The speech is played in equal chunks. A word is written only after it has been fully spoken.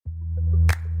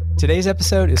Today's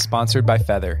episode is sponsored by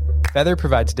Feather. Feather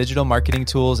provides digital marketing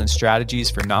tools and strategies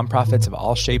for nonprofits of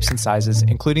all shapes and sizes,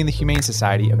 including the Humane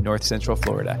Society of North Central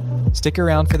Florida. Stick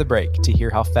around for the break to hear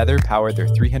how Feather powered their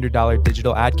 $300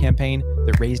 digital ad campaign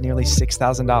that raised nearly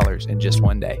 $6,000 in just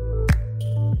one day.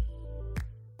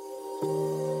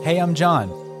 Hey, I'm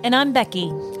John. And I'm Becky.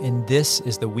 And this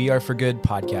is the We Are for Good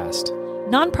podcast.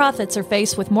 Nonprofits are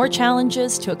faced with more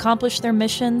challenges to accomplish their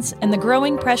missions and the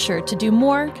growing pressure to do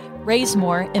more, raise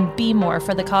more, and be more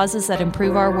for the causes that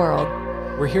improve our world.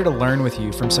 We're here to learn with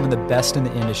you from some of the best in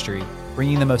the industry,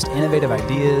 bringing the most innovative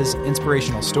ideas,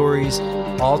 inspirational stories,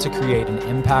 all to create an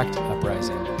impact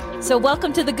uprising. So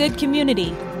welcome to the Good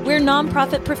Community. We're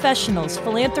nonprofit professionals,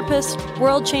 philanthropists,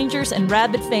 world changers, and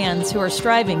rabid fans who are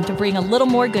striving to bring a little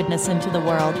more goodness into the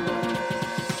world.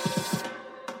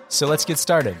 So let's get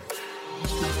started.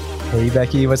 Hey,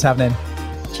 Becky, what's happening?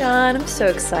 John, I'm so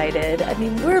excited.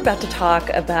 We're about to talk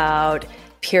about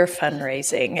peer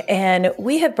fundraising, and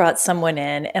we have brought someone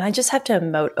in, and I just have to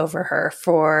emote over her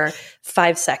for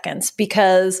 5 seconds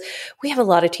because we have a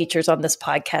lot of teachers on this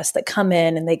podcast that come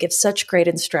in and they give such great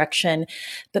instruction.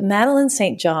 But Madeline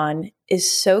St. John is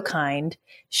so kind.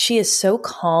 She is so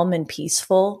calm and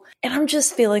peaceful. And I'm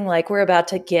just feeling like we're about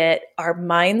to get our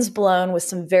minds blown with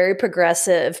some very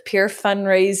progressive peer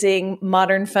fundraising,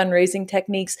 modern fundraising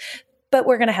techniques. But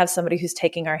we're going to have somebody who's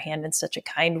taking our hand in such a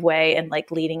kind way and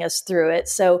like leading us through it.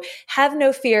 So have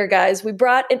no fear, guys. We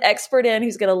brought an expert in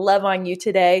who's going to love on you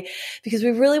today because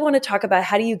we really want to talk about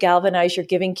how do you galvanize your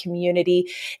giving community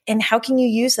and how can you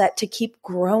use that to keep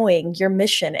growing your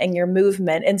mission and your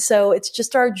movement. And so it's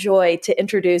just our joy to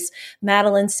introduce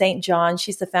Madeline St. John.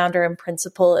 She's the founder and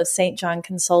principal of St. John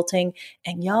Consulting.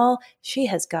 And y'all, she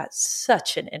has got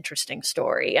such an interesting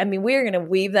story. We're going to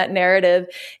weave that narrative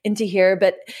into here,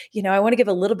 but I want to give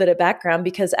a little bit of background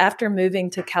because after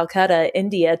moving to Calcutta,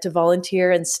 India to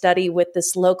volunteer and study with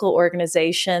this local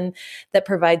organization that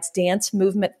provides dance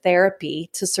movement therapy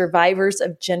to survivors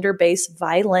of gender-based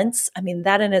violence,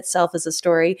 that in itself is a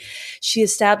story. She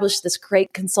established this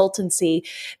great consultancy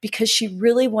because she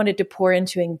really wanted to pour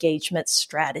into engagement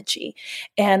strategy.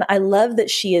 And I love that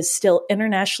she is still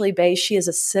internationally based. She is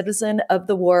a citizen of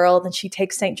the world and she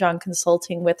takes St. John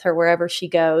Consulting with her wherever she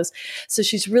goes. So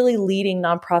she's really leading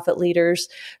nonprofit leaders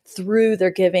through their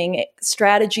giving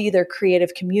strategy, their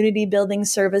creative community building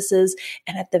services.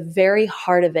 And at the very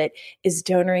heart of it is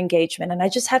donor engagement. And I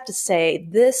just have to say,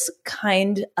 this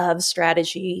kind of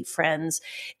strategy, friends,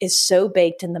 is so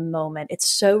baked in the moment. It's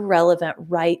so relevant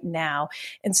right now.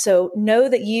 And so know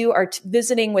that you are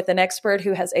visiting with an expert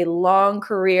who has a long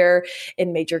career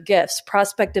in major gifts,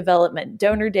 prospect development,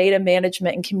 donor data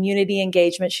management, and community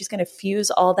engagement. She's going to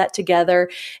fuse all that together.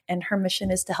 And her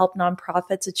mission is to help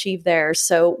nonprofits achieve theirs.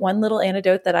 So one little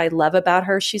anecdote that I love about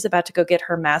her, she's about to go get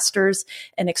her master's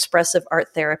in expressive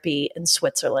art therapy in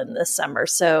Switzerland this summer.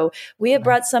 So we have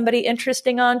brought somebody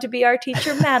interesting on to be our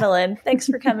teacher, Madeline. Thanks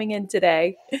for coming in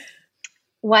today.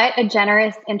 What a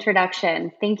generous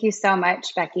introduction. Thank you so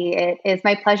much, Becky. It is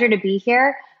my pleasure to be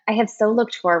here. I have so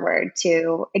looked forward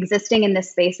to existing in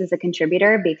this space as a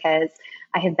contributor because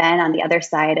I have been on the other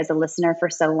side as a listener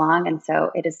for so long. And so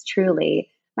it is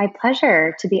truly my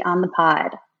pleasure to be on the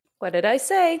pod. What did I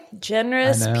say?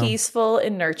 Generous, peaceful,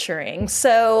 and nurturing.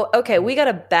 So, okay, we got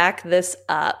to back this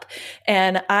up.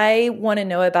 And I want to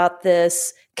know about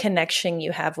this connection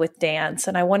you have with dance.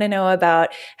 And I want to know about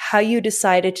how you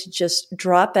decided to just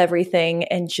drop everything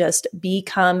and just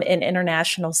become an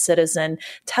international citizen.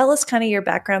 Tell us kind of your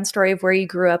background story of where you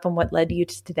grew up and what led you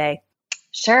to today.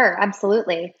 Sure,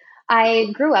 absolutely. I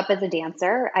grew up as a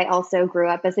dancer. I also grew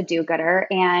up as a do-gooder.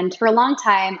 And for a long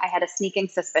time, I had a sneaking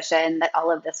suspicion that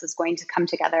all of this was going to come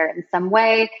together in some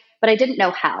way, but I didn't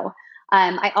know how.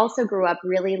 I also grew up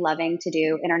really loving to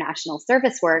do international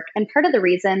service work. And part of the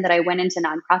reason that I went into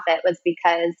nonprofit was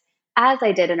because as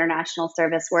I did international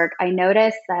service work, I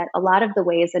noticed that a lot of the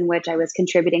ways in which I was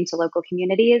contributing to local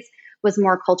communities was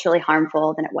more culturally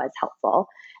harmful than it was helpful.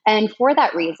 And for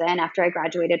that reason, after I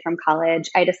graduated from college,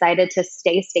 I decided to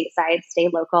stay stateside, stay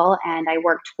local, and I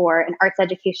worked for an arts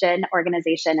education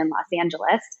organization in Los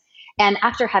Angeles. And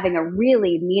after having a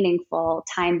really meaningful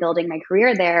time building my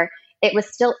career there, it was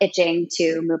still itching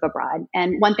to move abroad.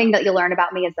 And one thing that you'll learn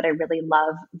about me is that I really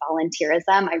love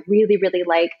volunteerism. I really, really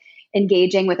like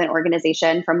engaging with an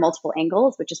organization from multiple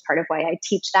angles, which is part of why I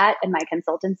teach that in my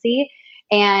consultancy.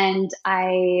 And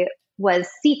I was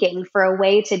seeking for a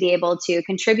way to be able to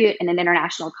contribute in an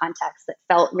international context that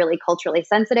felt really culturally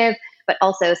sensitive, but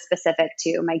also specific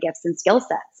to my gifts and skill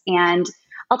sets. And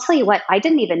I'll tell you what, I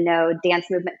didn't even know dance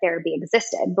movement therapy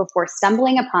existed before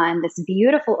stumbling upon this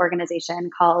beautiful organization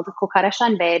called Kolkata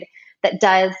Shanbed that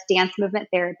does dance movement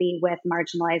therapy with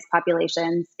marginalized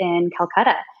populations in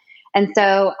Calcutta. And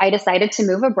so I decided to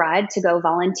move abroad to go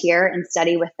volunteer and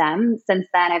study with them. Since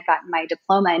then, I've gotten my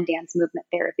diploma in dance movement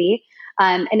therapy.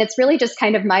 And it's really just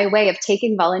kind of my way of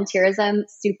taking volunteerism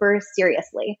super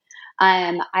seriously.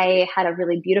 I had a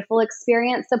really beautiful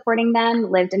experience supporting them,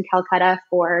 lived in Calcutta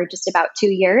for just about 2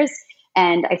 years,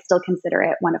 and I still consider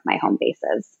it one of my home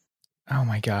bases. Oh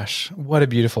my gosh, what a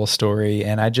beautiful story.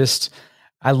 And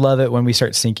I love it when we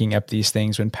start syncing up these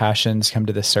things, when passions come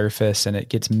to the surface and it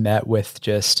gets met with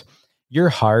just your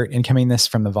heart, and coming this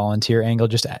from the volunteer angle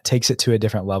just takes it to a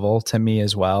different level to me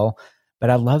as well. But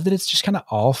I love that it's just kind of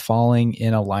all falling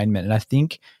in alignment. And I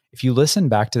think if you listen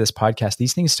back to this podcast,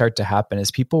 these things start to happen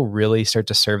as people really start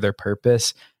to serve their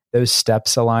purpose. Those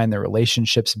steps align, their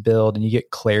relationships build, and you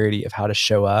get clarity of how to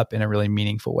show up in a really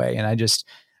meaningful way. And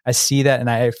I see that, and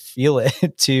I feel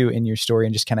it too in your story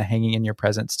and just kind of hanging in your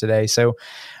presence today. So,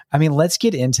 I mean, let's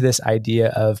get into this idea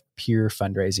of peer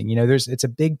fundraising. It's a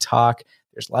big talk.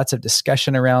 There's lots of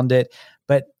discussion around it,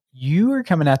 but you are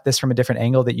coming at this from a different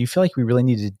angle that you feel like we really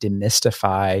need to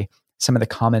demystify some of the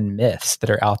common myths that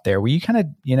are out there. Will you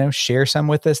kind of, share some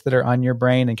with us that are on your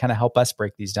brain and kind of help us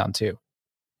break these down too?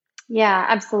 Yeah,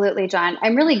 absolutely, John.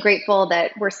 I'm really grateful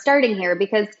that we're starting here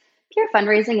because peer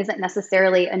fundraising isn't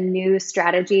necessarily a new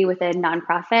strategy within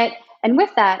nonprofit. And with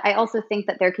that, I also think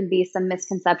that there can be some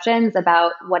misconceptions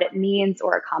about what it means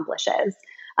or accomplishes.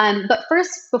 But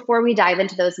first, before we dive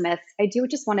into those myths, I do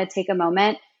just want to take a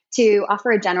moment to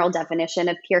offer a general definition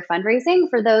of peer fundraising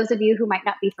for those of you who might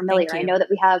not be familiar. I know that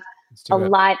we have a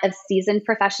lot of seasoned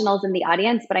professionals in the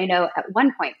audience, but I know at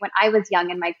one point when I was young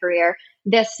in my career,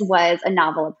 this was a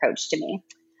novel approach to me.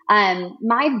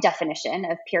 My definition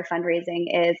of peer fundraising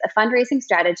is a fundraising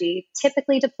strategy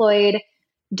typically deployed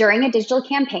during a digital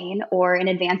campaign or in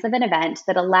advance of an event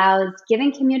that allows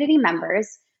giving community members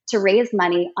to raise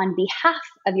money on behalf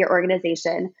of your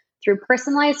organization through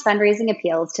personalized fundraising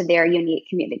appeals to their unique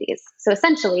communities. So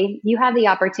essentially, you have the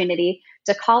opportunity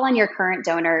to call on your current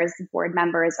donors, board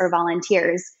members, or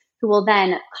volunteers who will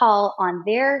then call on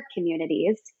their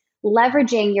communities,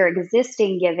 leveraging your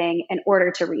existing giving in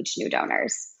order to reach new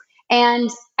donors. And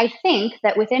I think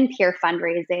that within peer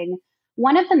fundraising,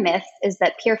 one of the myths is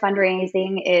that peer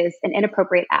fundraising is an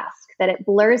inappropriate ask, that it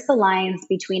blurs the lines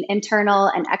between internal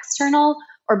and external,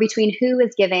 or between who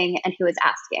is giving and who is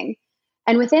asking.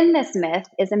 And within this myth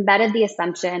is embedded the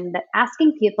assumption that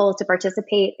asking people to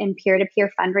participate in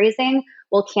peer-to-peer fundraising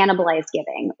will cannibalize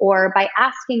giving, or by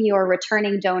asking your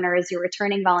returning donors, your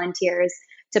returning volunteers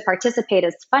to participate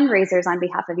as fundraisers on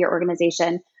behalf of your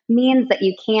organization means that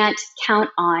you can't count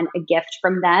on a gift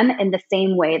from them in the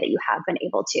same way that you have been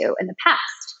able to in the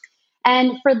past.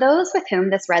 And for those with whom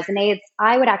this resonates,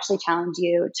 I would actually challenge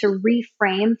you to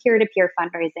reframe peer-to-peer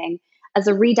fundraising as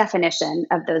a redefinition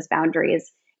of those boundaries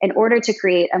in order to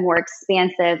create a more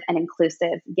expansive and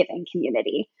inclusive giving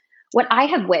community. What I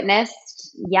have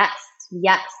witnessed,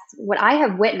 what I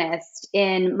have witnessed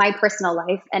in my personal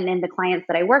life and in the clients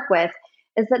that I work with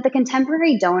is that the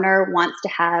contemporary donor wants to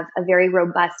have a very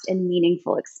robust and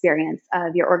meaningful experience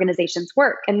of your organization's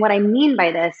work. And what I mean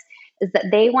by this is that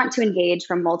they want to engage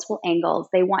from multiple angles.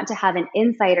 They want to have an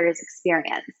insider's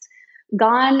experience.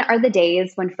 Gone are the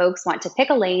days when folks want to pick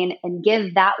a lane and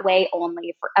give that way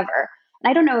only forever.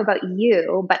 And I don't know about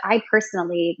you, but I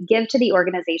personally give to the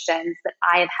organizations that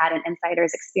I have had an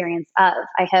insider's experience of.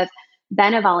 I have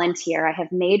been a volunteer. I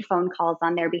have made phone calls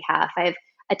on their behalf. I've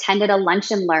attended a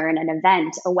lunch and learn, an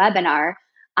event, a webinar.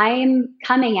 I'm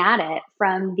coming at it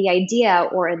from the idea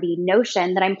or the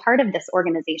notion that I'm part of this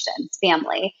organization's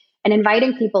family, and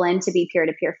inviting people in to be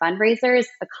peer-to-peer fundraisers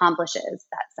accomplishes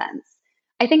that sense.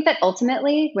 I think that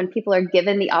ultimately, when people are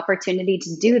given the opportunity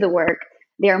to do the work,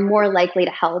 they are more likely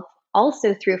to help,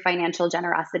 also through financial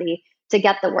generosity, to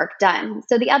get the work done.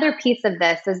 So the other piece of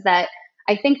this is that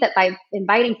I think that by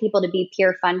inviting people to be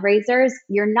peer fundraisers,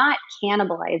 you're not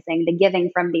cannibalizing the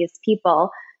giving from these people.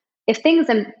 If things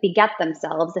beget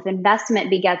themselves, if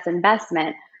investment begets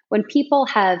investment, when people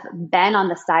have been on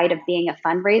the side of being a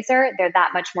fundraiser, they're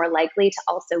that much more likely to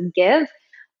also give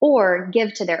or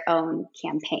give to their own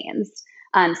campaigns.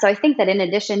 So I think that in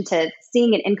addition to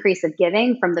seeing an increase of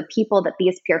giving from the people that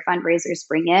these peer fundraisers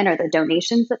bring in, or the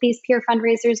donations that these peer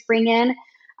fundraisers bring in,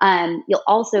 you'll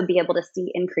also be able to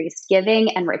see increased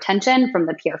giving and retention from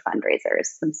the peer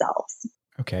fundraisers themselves.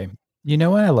 Okay. You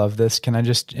know what? I love this. Can I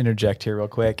just interject here real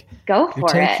quick? Go for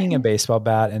it. You're taking a baseball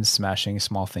bat and smashing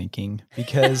small thinking,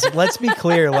 because let's be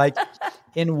clear, like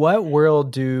in what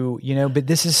world but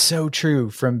this is so true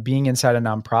from being inside a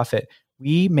nonprofit.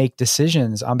 we make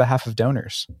decisions on behalf of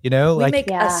donors, we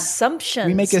make assumptions.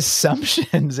 We make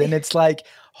assumptions and it's like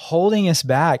holding us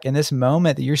back. And this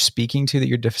moment that you're speaking to, that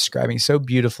you're describing so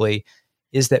beautifully,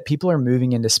 is that people are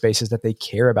moving into spaces that they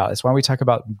care about. It's why we talk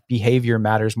about behavior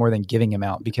matters more than giving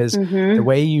amount, because the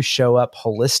way you show up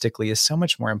holistically is so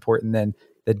much more important than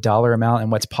the dollar amount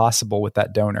and what's possible with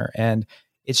that donor. And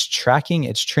it's tracking,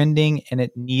 it's trending, and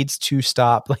it needs to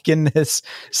stop. Like in this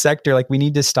sector, like we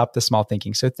need to stop the small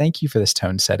thinking. So thank you for this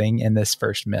tone setting and this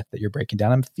first myth that you're breaking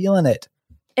down. I'm feeling it.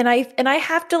 And I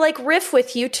have to like riff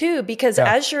with you too, because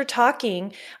as you're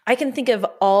talking, I can think of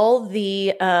all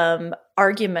the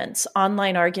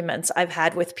online arguments I've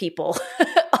had with people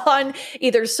on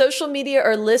either social media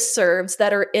or listservs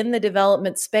that are in the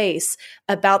development space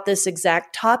about this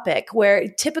exact topic, where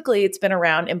typically it's been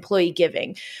around employee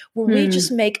giving, where we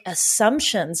just make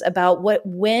assumptions about what,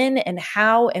 when and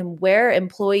how and where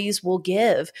employees will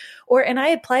give. And I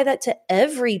apply that to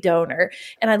every donor.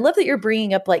 And I love that you're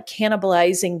bringing up like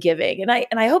cannibalizing giving. And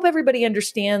I hope everybody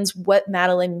understands what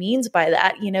Madeline means by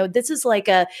that. This is like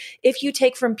if you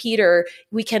take from Peter,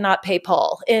 we cannot pay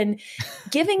Paul. And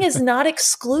giving is not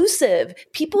exclusive.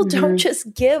 People don't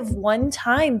just give one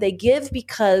time. They give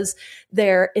because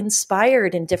they're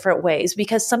inspired in different ways,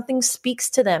 because something speaks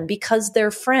to them, because their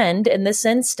friend in this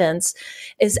instance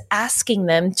is asking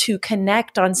them to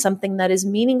connect on something that is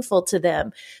meaningful to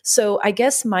them. So I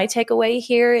guess my takeaway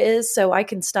here is, so I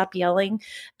can stop yelling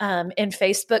in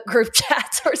Facebook group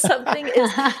chats or something,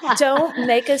 is don't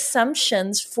make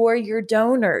assumptions for your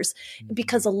donors,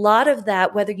 because a lot of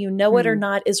that, whether you know it or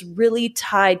not, is really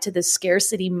tied to the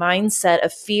scarcity mindset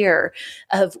of fear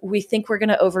of we think we're going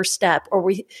to overstep,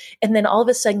 and then all of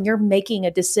a sudden you're making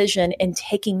a decision and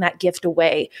taking that gift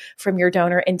away from your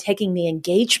donor and taking the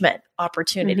engagement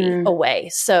opportunity away.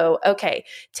 So, okay,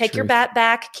 take your bat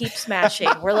back, keep smashing.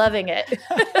 We're loving it.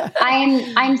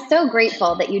 I'm so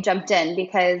grateful that you jumped in,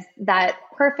 because that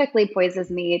perfectly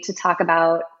poises me to talk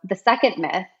about the second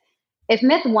myth. If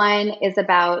myth one is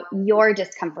about your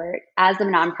discomfort as a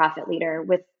nonprofit leader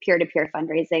with peer-to-peer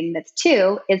fundraising, myth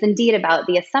two is indeed about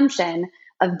the assumption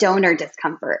of donor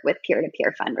discomfort with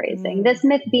peer-to-peer fundraising. This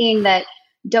myth being that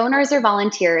donors or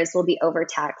volunteers will be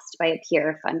overtaxed by a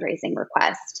peer fundraising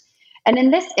request. And in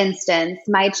this instance,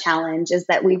 my challenge is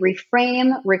that we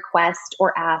reframe request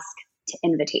or ask to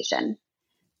invitation.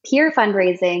 Peer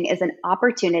fundraising is an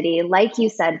opportunity, like you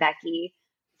said, Becky,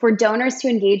 for donors to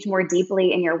engage more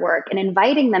deeply in your work, and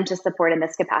inviting them to support in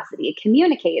this capacity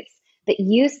communicates that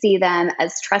you see them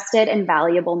as trusted and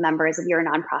valuable members of your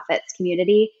nonprofit's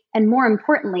community, and more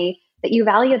importantly, that you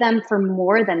value them for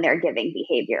more than their giving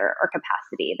behavior or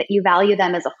capacity, that you value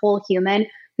them as a whole human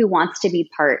who wants to be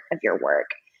part of your work.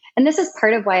 And this is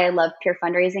part of why I love peer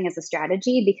fundraising as a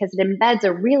strategy, because it embeds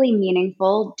a really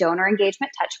meaningful donor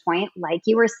engagement touch point, like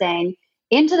you were saying,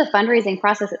 into the fundraising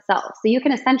process itself. So you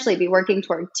can essentially be working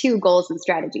toward two goals and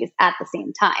strategies at the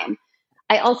same time.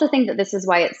 I also think that this is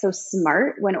why it's so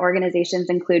smart when organizations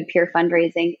include peer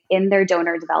fundraising in their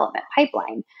donor development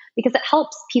pipeline, because it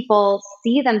helps people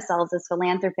see themselves as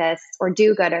philanthropists or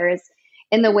do-gooders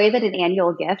in the way that an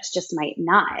annual gift just might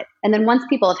not. And then once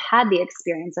people have had the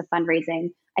experience of fundraising,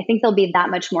 I think they'll be that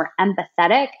much more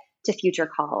empathetic to future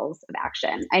calls of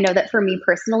action. I know that for me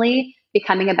personally,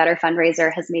 becoming a better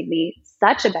fundraiser has made me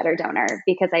such a better donor,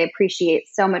 because I appreciate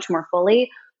so much more fully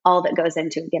all that goes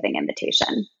into a giving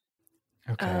invitation.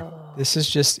 Okay. This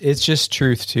is it's just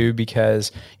truth too,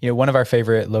 because, one of our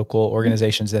favorite local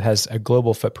organizations that has a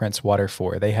global footprint's Water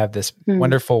For. They have this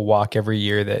wonderful walk every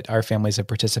year that our families have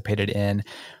participated in.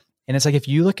 And it's like, if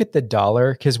you look at the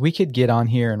dollar, because we could get on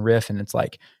here and riff, and it's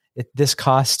like this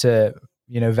cost to,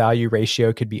 value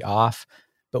ratio could be off.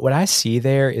 But what I see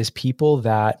there is people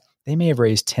that they may have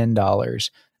raised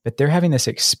 $10, but they're having this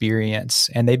experience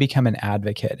and they become an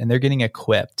advocate and they're getting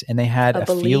equipped, and they had a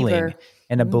feeling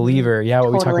and a believer. Yeah.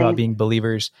 What we talk about being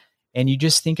believers. And you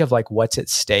just think of like what's at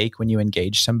stake when you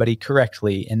engage somebody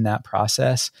correctly in that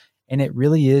process. And it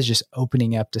really is just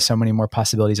opening up to so many more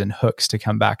possibilities and hooks to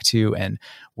come back to, and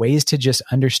ways to just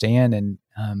understand and,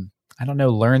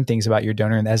 learn things about your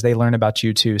donor, and as they learn about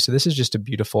you too. So this is just a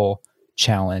beautiful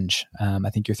challenge. I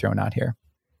think you're throwing out here.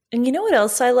 And you know what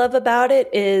else I love about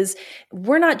it is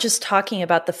we're not just talking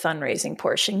about the fundraising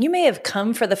portion. You may have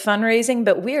come for the fundraising,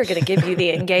 but we are going to give you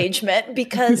the engagement,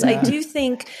 because I do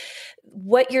think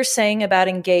what you're saying about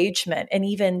engagement and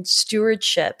even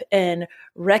stewardship and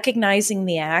recognizing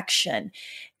the action,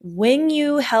 when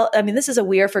you help, this is a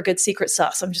We Are for Good secret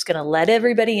sauce. I'm just going to let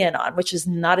everybody in on, which is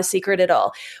not a secret at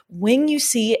all. When you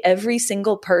see every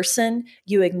single person,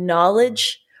 you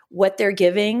acknowledge what they're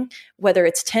giving, whether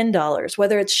it's $10,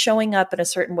 whether it's showing up in a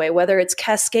certain way, whether it's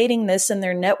cascading this in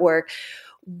their network,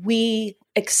 we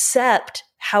accept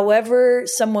however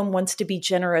someone wants to be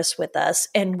generous with us,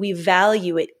 and we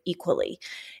value it equally.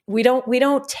 We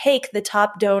don't take the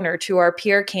top donor to our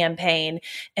peer campaign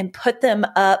and put them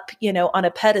up, on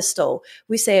a pedestal.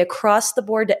 We say across the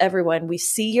board to everyone, we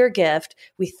see your gift,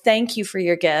 we thank you for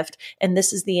your gift, and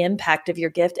this is the impact of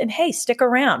your gift. And hey, stick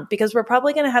around because we're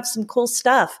probably going to have some cool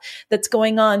stuff that's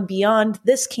going on beyond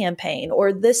this campaign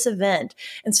or this event.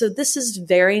 And so this is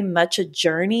very much a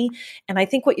journey. And I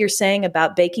think what you're saying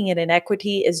about baking it in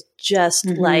equity is just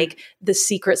like the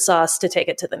secret sauce to take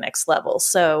it to the next level.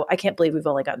 So I can't believe we've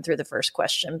only gotten through the first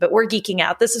question, but we're geeking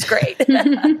out. This is great.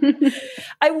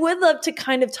 I would love to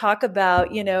kind of talk about,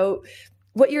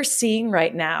 what you're seeing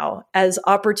right now as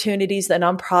opportunities that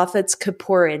nonprofits could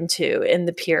pour into in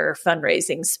the peer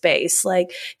fundraising space.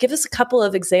 Like, give us a couple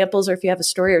of examples, or if you have a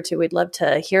story or two, we'd love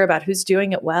to hear about who's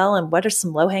doing it well and what are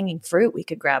some low-hanging fruit we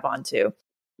could grab onto.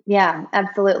 Yeah,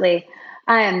 absolutely.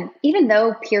 Even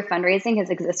though peer fundraising has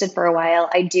existed for a while,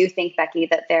 I do think, Becky,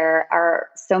 that there are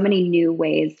so many new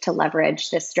ways to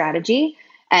leverage this strategy.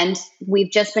 And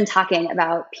we've just been talking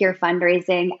about peer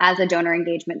fundraising as a donor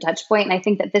engagement touchpoint. And I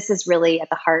think that this is really at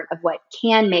the heart of what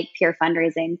can make peer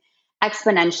fundraising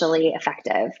exponentially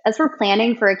effective. As we're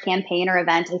planning for a campaign or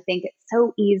event, I think it's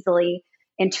so easily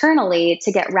internally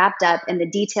to get wrapped up in the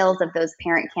details of those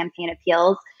parent campaign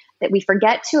appeals that we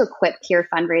forget to equip peer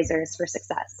fundraisers for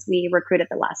success. We recruit at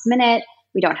the last minute,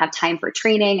 we don't have time for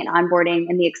training and onboarding,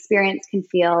 and the experience can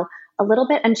feel a little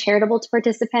bit uncharitable to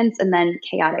participants and then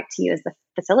chaotic to you as the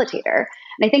facilitator.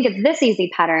 And I think it's this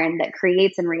easy pattern that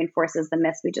creates and reinforces the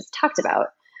myths we just talked about.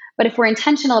 But if we're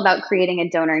intentional about creating a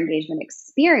donor engagement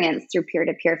experience through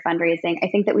peer-to-peer fundraising, I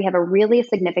think that we have a really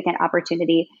significant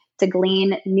opportunity to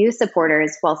glean new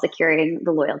supporters while securing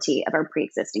the loyalty of our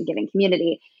pre-existing giving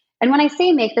community. And when I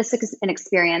say make this an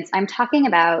experience, I'm talking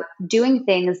about doing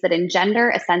things that engender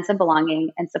a sense of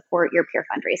belonging and support your peer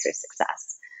fundraiser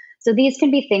success. So these can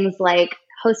be things like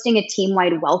hosting a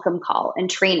team-wide welcome call and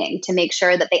training to make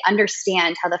sure that they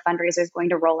understand how the fundraiser is going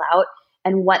to roll out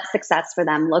and what success for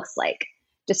them looks like.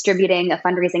 Distributing a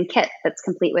fundraising kit that's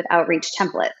complete with outreach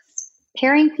templates.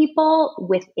 Pairing people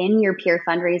within your peer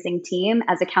fundraising team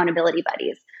as accountability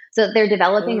buddies, so that they're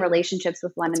developing relationships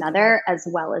with one another as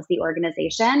well as the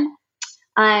organization.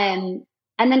 And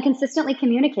then consistently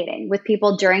communicating with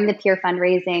people during the peer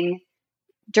fundraising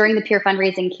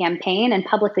campaign and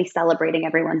publicly celebrating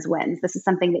everyone's wins. This is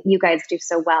something that you guys do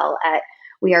so well at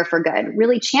We Are for Good,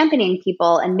 really championing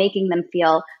people and making them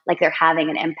feel like they're having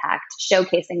an impact,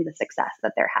 showcasing the success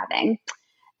that they're having.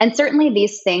 And certainly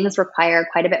these things require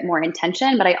quite a bit more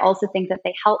intention, but I also think that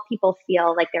they help people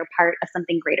feel like they're part of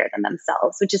something greater than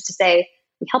themselves, which is to say,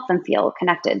 we help them feel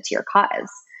connected to your cause.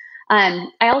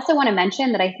 I also want to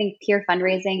mention that I think peer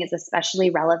fundraising is especially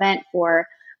relevant for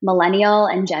Millennial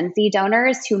and Gen Z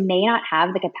donors who may not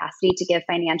have the capacity to give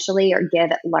financially or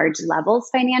give at large levels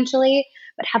financially,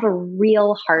 but have a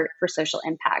real heart for social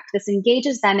impact. This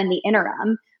engages them in the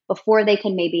interim before they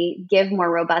can maybe give more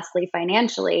robustly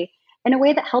financially in a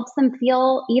way that helps them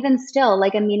feel even still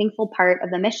like a meaningful part of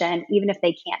the mission, even if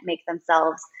they can't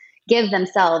give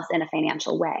themselves in a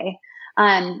financial way.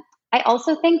 I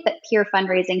also think that peer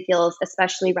fundraising feels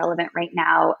especially relevant right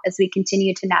now as we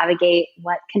continue to navigate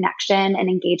what connection and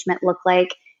engagement look like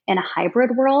in a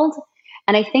hybrid world.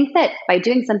 And I think that by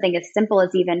doing something as simple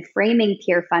as even framing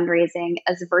peer fundraising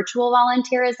as virtual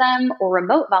volunteerism or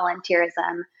remote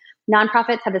volunteerism,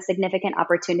 nonprofits have a significant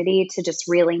opportunity to just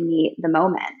really meet the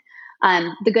moment.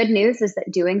 The good news is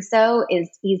that doing so is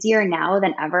easier now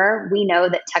than ever. We know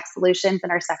that tech solutions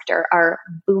in our sector are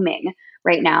booming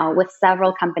right now, with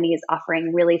several companies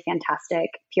offering really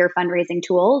fantastic peer fundraising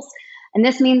tools. And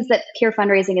this means that peer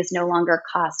fundraising is no longer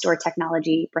cost or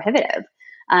technology prohibitive.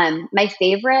 My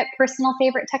personal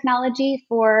favorite technology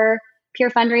for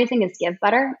peer fundraising is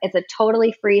GiveButter. It's a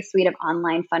totally free suite of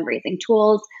online fundraising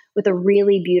tools with a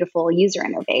really beautiful user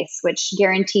interface, which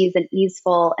guarantees an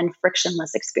easeful and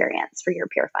frictionless experience for your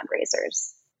peer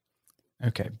fundraisers.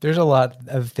 Okay. There's a lot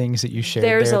of things that you shared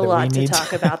There's there a that lot we need to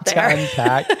talk about there. to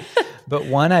unpack. But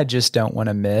one I just don't want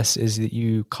to miss is that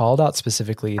you called out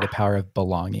specifically the power of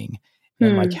belonging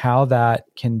and like how that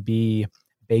can be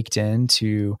baked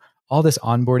into all this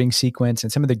onboarding sequence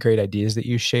and some of the great ideas that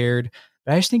you shared.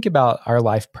 But I just think about our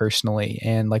life personally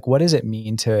and like, what does it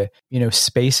mean to,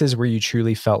 spaces where you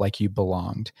truly felt like you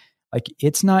belonged? Like,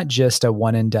 it's not just a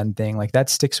one and done thing. Like, that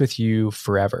sticks with you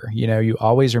forever. You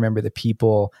always remember the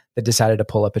people that decided to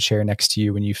pull up a chair next to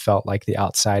you when you felt like the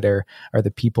outsider, or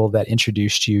the people that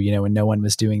introduced you, when no one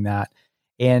was doing that.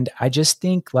 And I just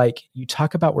think like you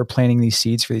talk about we're planting these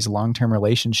seeds for these long-term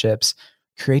relationships.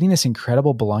 Creating this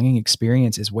incredible belonging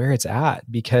experience is where it's at,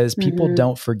 because people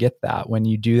don't forget that when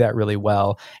you do that really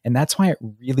well. And that's why it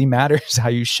really matters how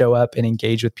you show up and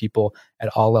engage with people at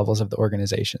all levels of the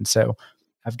organization. So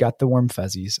I've got the warm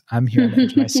fuzzies. I'm here on the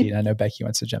edge of my seat. I know Becky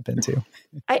wants to jump in too.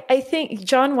 I think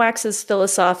John waxes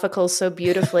philosophical so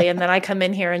beautifully, and then I come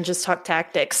in here and just talk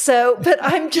tactics. So, but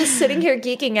I'm just sitting here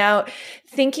geeking out,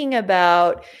 thinking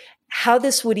about how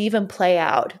this would even play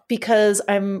out, because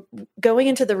I'm going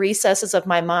into the recesses of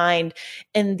my mind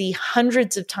and the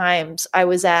hundreds of times I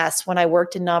was asked when I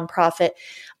worked in nonprofit,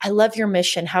 I love your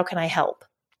mission. How can I help?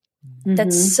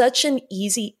 That's such an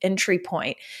easy entry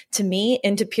point to me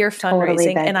into peer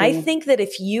fundraising. And I think that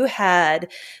if you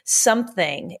had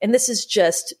something, and this is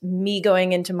just me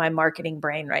going into my marketing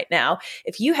brain right now,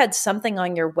 if you had something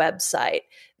on your website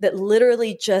that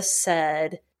literally just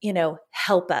said,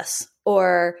 help us,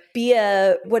 or be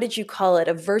a, what did you call it?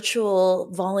 A virtual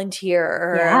volunteer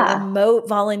or a remote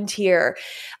volunteer.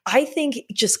 I think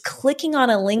just clicking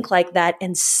on a link like that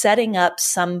and setting up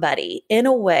somebody in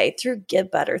a way through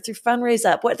GiveButter, through Fundraise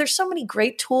Up. There's so many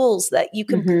great tools that you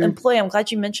can employ. I'm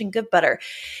glad you mentioned GiveButter,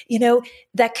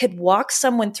 that could walk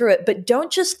someone through it, but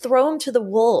don't just throw them to the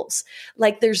wolves.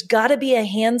 Like there's got to be a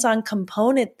hands-on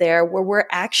component there where we're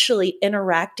actually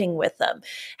interacting with them.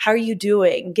 How are you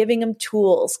doing? Giving them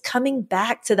tools, coming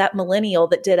back to that millennial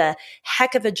that did a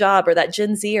heck of a job, or that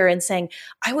Gen Zer, and saying,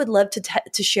 I would love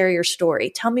to share your story.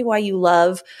 Tell me why you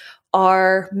love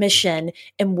our mission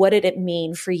and what did it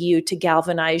mean for you to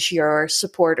galvanize your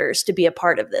supporters to be a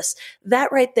part of this.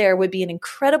 That right there would be an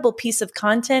incredible piece of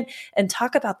content, and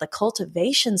talk about the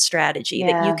cultivation strategy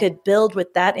that you could build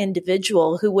with that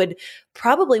individual who would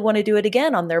probably want to do it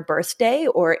again on their birthday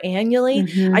or annually.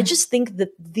 I just think that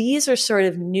these are sort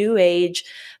of new age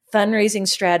fundraising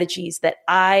strategies that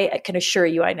I can assure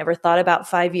you I never thought about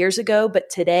 5 years ago. But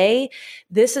today,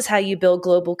 this is how you build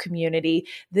global community.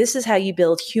 This is how you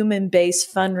build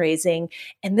human-based fundraising.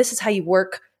 And this is how you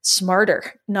work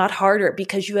smarter, not harder,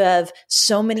 because you have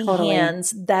so many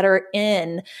hands that are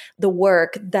in the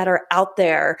work, that are out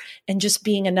there, and just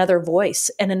being another voice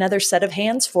and another set of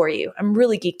hands for you. I'm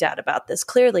really geeked out about this.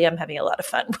 Clearly, I'm having a lot of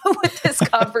fun with this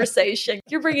conversation.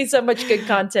 You're bringing so much good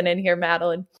content in here,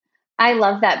 Madeline. I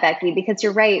love that, Becky, because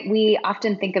you're right. We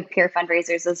often think of peer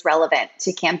fundraisers as relevant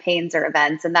to campaigns or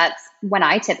events, and that's when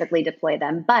I typically deploy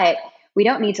them. But we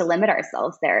don't need to limit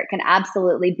ourselves there. It can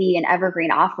absolutely be an evergreen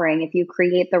offering if you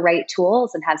create the right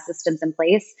tools and have systems in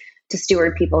place to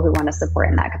steward people who want to support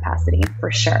in that capacity, for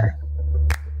sure.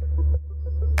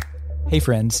 Hey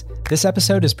friends, this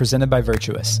episode is presented by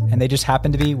Virtuous, and they just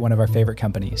happen to be one of our favorite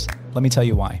companies. Let me tell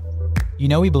you why.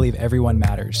 We believe everyone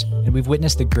matters, and we've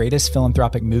witnessed the greatest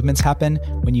philanthropic movements happen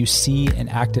when you see and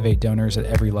activate donors at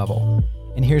every level.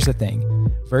 And here's the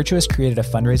thing, Virtuous created a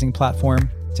fundraising platform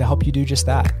to help you do just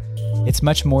that. It's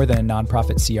much more than a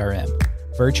nonprofit CRM.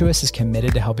 Virtuous is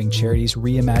committed to helping charities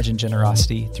reimagine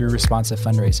generosity through responsive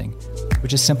fundraising,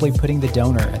 which is simply putting the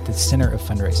donor at the center of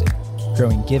fundraising,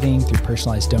 growing giving through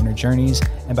personalized donor journeys,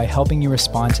 and by helping you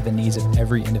respond to the needs of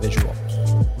every individual.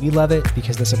 We love it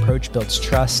because this approach builds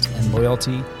trust and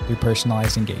loyalty through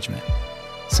personalized engagement.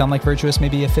 Sound like Virtuous may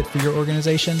be a fit for your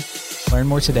organization? Learn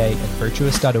more today at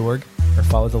virtuous.org or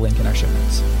follow the link in our show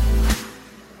notes.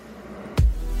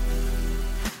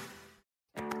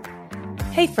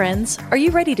 Hey friends, are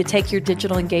you ready to take your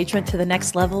digital engagement to the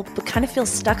next level but kind of feel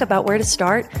stuck about where to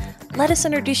start? Let us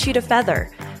introduce you to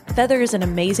Feather. Feather is an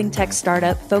amazing tech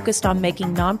startup focused on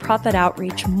making nonprofit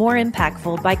outreach more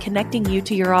impactful by connecting you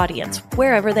to your audience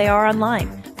wherever they are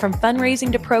online. From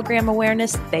fundraising to program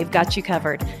awareness, they've got you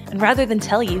covered. And rather than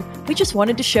tell you, we just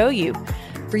wanted to show you.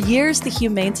 For years, the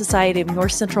Humane Society of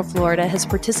North Central Florida has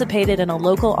participated in a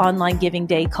local online giving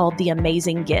day called The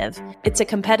Amazing Give. It's a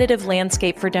competitive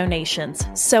landscape for donations.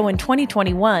 So in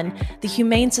 2021, the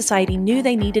Humane Society knew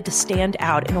they needed to stand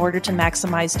out in order to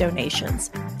maximize donations.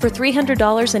 For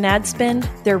 $300 in ad spend,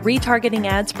 their retargeting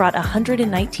ads brought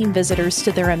 119 visitors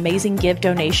to their Amazing Give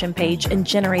donation page and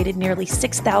generated nearly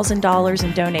 $6,000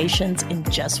 in donations in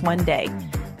just one day.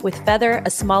 With Feather, a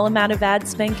small amount of ad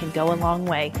spend can go a long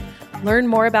way. Learn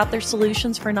more about their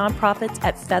solutions for nonprofits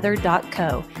at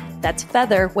feather.co. That's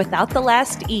Feather without the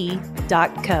last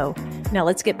E.co. Now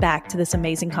let's get back to this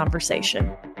amazing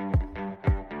conversation.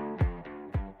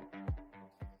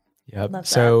 Yep.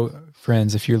 So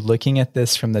friends, if you're looking at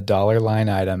this from the dollar line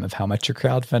item of how much your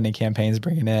crowdfunding campaign is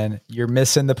bringing in, you're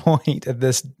missing the point of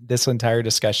this entire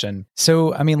discussion. So,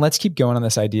 let's keep going on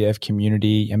this idea of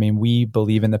community. We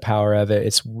believe in the power of it.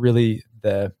 It's really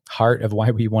the heart of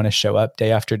why we want to show up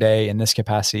day after day in this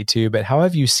capacity too. But how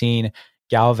have you seen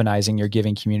galvanizing your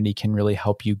giving community can really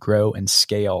help you grow and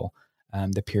scale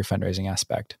the peer fundraising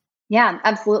aspect. Yeah,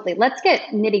 absolutely. Let's get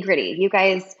nitty gritty. You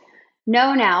guys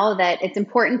know now that it's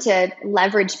important to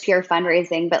leverage peer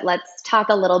fundraising, but let's talk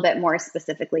a little bit more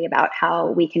specifically about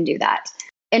how we can do that.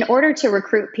 In order to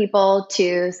recruit people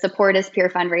to support as peer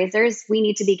fundraisers, we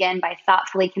need to begin by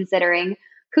thoughtfully considering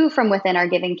who from within our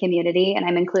giving community, and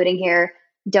I'm including here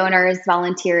donors,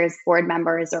 volunteers, board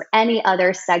members, or any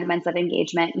other segments of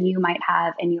engagement you might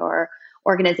have in your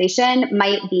organization,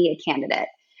 might be a candidate.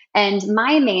 And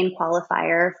my main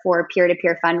qualifier for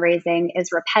peer-to-peer fundraising is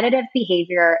repetitive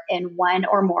behavior in one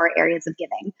or more areas of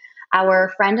giving.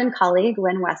 Our friend and colleague,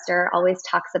 Lynn Wester, always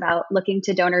talks about looking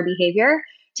to donor behavior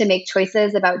to make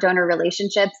choices about donor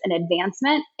relationships and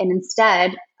advancement, and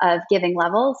instead of giving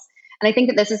levels. And I think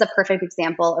that this is a perfect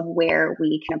example of where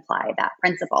we can apply that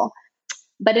principle.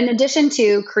 But in addition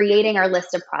to creating our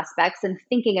list of prospects and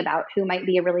thinking about who might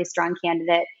be a really strong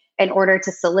candidate in order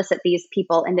to solicit these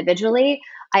people individually,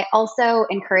 I also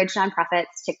encourage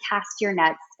nonprofits to cast your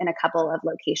nets in a couple of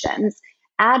locations.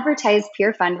 Advertise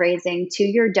peer fundraising to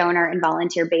your donor and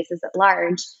volunteer bases at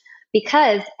large,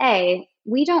 because A,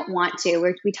 we don't want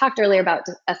to, we talked earlier about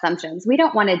assumptions. We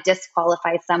don't want to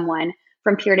disqualify someone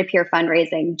from peer-to-peer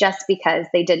fundraising just because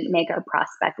they didn't make our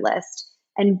prospect list.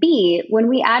 And B, when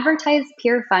we advertise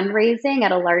peer fundraising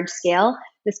at a large scale,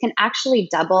 this can actually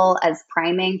double as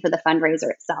priming for the fundraiser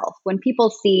itself. When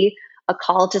people see a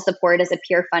call to support as a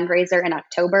peer fundraiser in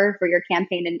October for your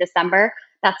campaign in December,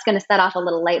 that's going to set off a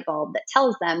little light bulb that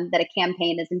tells them that a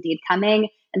campaign is indeed coming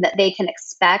and that they can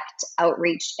expect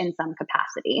outreach in some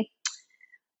capacity.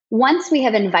 Once we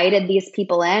have invited these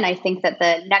people in, I think that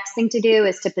the next thing to do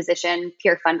is to position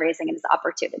peer fundraising as an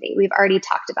opportunity. We've already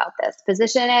talked about this.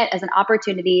 Position it as an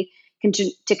opportunity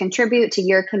to contribute to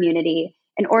your community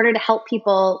in order to help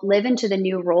people live into the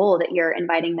new role that you're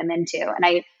inviting them into.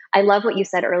 And I love what you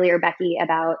said earlier, Becky,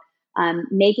 about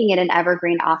making it an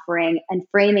evergreen offering and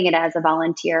framing it as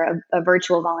a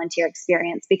virtual volunteer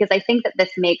experience, because I think that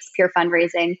this makes peer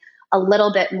fundraising a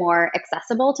little bit more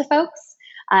accessible to folks.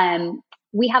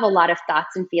 We have a lot of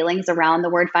thoughts and feelings around the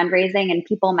word fundraising, and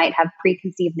people might have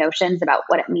preconceived notions about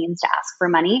what it means to ask for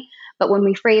money. But when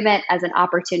we frame it as an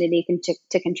opportunity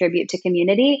to contribute to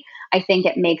community, I think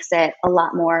it makes it a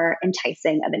lot more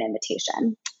enticing of an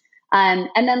invitation. And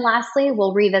then lastly,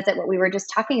 we'll revisit what we were just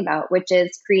talking about, which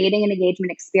is creating an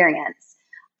engagement experience.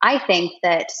 I think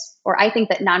that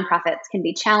nonprofits can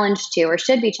be challenged to, or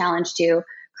should be challenged to,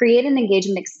 create an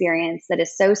engagement experience that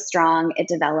is so strong it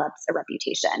develops a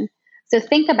reputation. So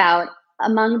think about,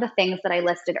 among the things that I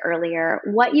listed earlier,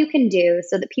 what you can do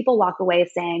so that people walk away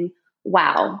saying,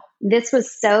 wow, this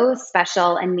was so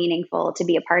special and meaningful to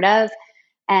be a part of.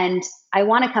 And I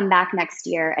want to come back next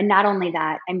year. And not only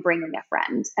that, I'm bringing a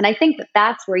friend. And I think that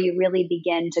that's where you really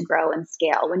begin to grow and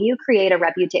scale. When you create a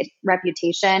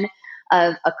reputation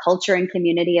of a culture and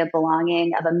community of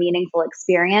belonging, of a meaningful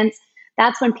experience,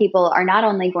 that's when people are not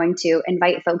only going to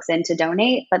invite folks in to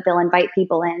donate, but they'll invite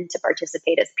people in to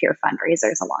participate as peer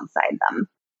fundraisers alongside them.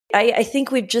 I think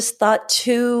we've just thought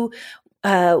too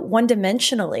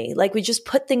one-dimensionally, like we just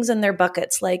put things in their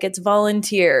buckets, like it's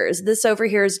volunteers, this over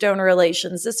here is donor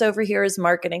relations, this over here is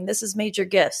marketing, this is major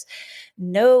gifts.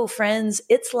 No, friends,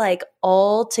 it's like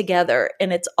all together,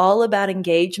 and it's all about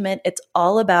engagement. It's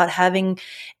all about having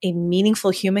a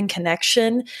meaningful human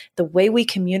connection, the way we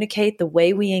communicate, the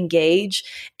way we engage.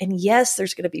 And yes,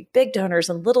 there's going to be big donors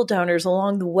and little donors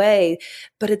along the way,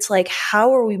 but it's like,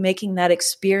 how are we making that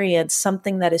experience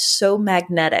something that is so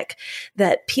magnetic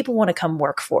that people want to come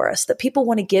work for us, that people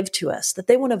want to give to us, that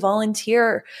they want to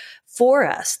volunteer for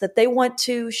us, that they want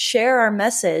to share our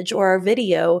message or our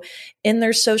video in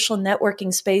their social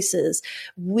networking spaces.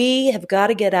 We have got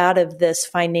to get out of this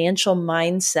financial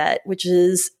mindset, which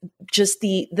is just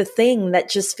the thing that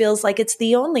just feels like it's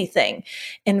the only thing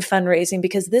in fundraising,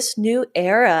 because this new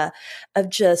era of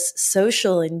just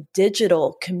social and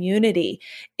digital community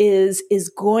is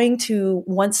going to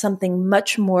want something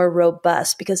much more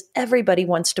robust, because everybody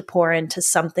wants to pour into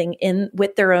something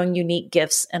with their own unique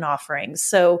gifts and offerings.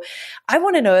 So I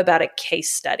want to know about a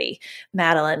case study,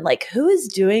 Madeline, like who is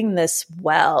doing this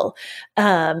well?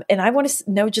 And I want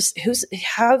to know just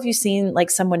how have you seen like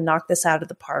someone knock this out of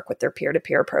the park with their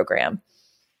peer-to-peer program?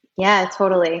 Yeah,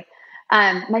 totally.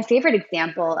 My favorite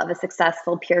example of a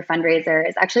successful peer fundraiser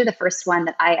is actually the first one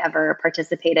that I ever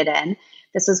participated in.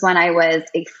 This was when I was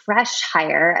a fresh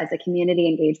hire as a community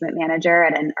engagement manager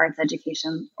at an arts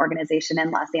education organization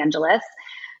in Los Angeles.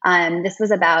 This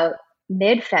was about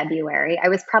mid-February. I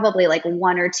was probably like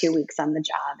 1 or 2 weeks on the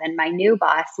job, and my new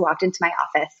boss walked into my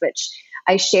office, which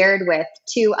I shared with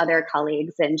two other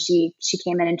colleagues, and she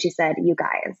came in and she said, "You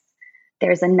guys,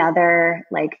 there's another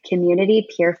like community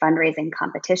peer fundraising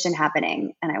competition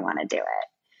happening, and I want to do it."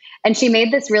 And she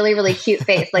made this really, really cute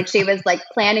face, like she was like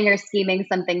planning or scheming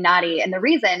something naughty. And the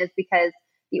reason is because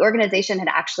the organization had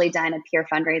actually done a peer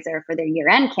fundraiser for their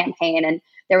year-end campaign. And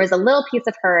there was a little piece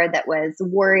of her that was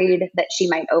worried that she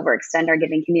might overextend our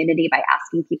giving community by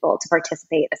asking people to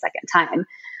participate a second time.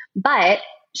 But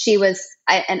she was,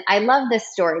 and I love this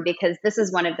story because this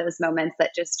is one of those moments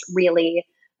that just really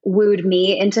wooed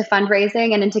me into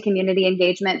fundraising and into community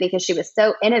engagement, because she was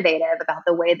so innovative about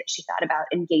the way that she thought about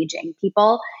engaging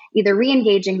people, either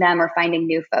re-engaging them or finding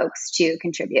new folks to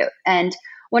contribute. And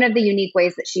one of the unique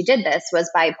ways that she did this was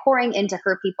by pouring into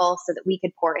her people so that we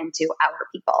could pour into our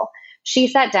people. She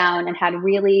sat down and had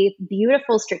really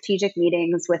beautiful strategic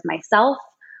meetings with myself,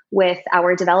 with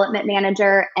our development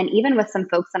manager, and even with some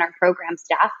folks on our program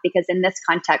staff, because in this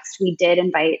context, we did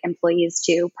invite employees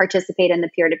to participate in the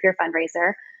peer-to-peer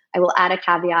fundraiser. I will add a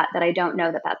caveat that I don't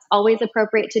know that that's always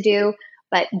appropriate to do,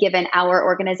 but given our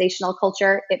organizational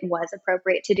culture, it was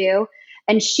appropriate to do.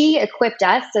 And she equipped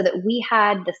us so that we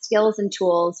had the skills and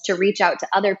tools to reach out to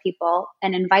other people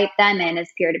and invite them in as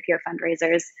peer-to-peer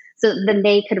fundraisers so that then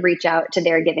they could reach out to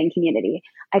their giving community.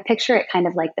 I picture it kind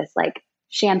of like this, like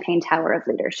champagne tower of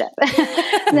leadership.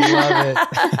 Love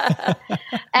it.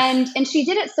 And she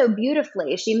did it so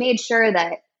beautifully. She made sure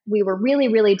that we were really,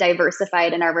 really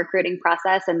diversified in our recruiting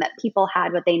process and that people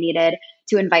had what they needed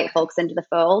to invite folks into the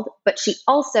fold. But she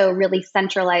also really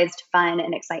centralized fun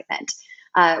and excitement.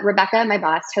 Rebecca, my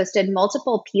boss, hosted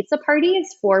multiple pizza parties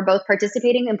for both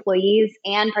participating employees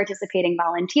and participating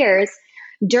volunteers,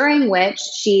 during which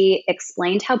she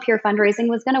explained how peer fundraising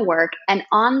was going to work and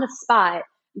on the spot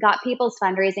got people's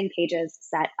fundraising pages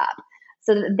set up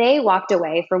so that they walked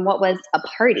away from what was a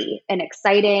party, an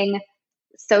exciting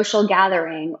social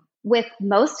gathering, with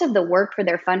most of the work for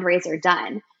their fundraiser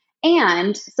done.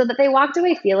 And so that they walked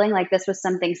away feeling like this was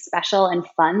something special and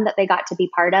fun that they got to be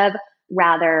part of,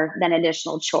 rather than an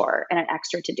additional chore and an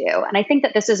extra to do. And I think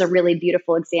that this is a really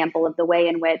beautiful example of the way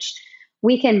in which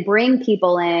we can bring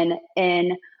people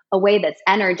in a way that's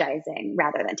energizing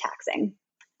rather than taxing.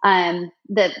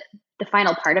 The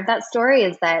final part of that story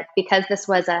is that because this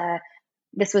was a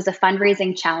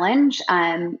fundraising challenge,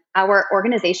 our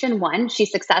organization won. She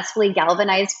successfully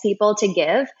galvanized people to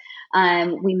give.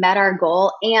 We met our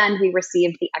goal and we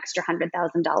received the extra $100,000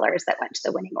 that went to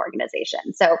the winning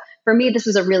organization. So for me, this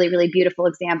was a really, really beautiful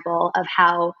example of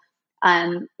how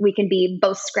we can be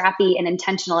both scrappy and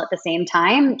intentional at the same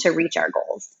time to reach our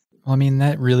goals. Well, I mean,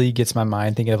 that really gets my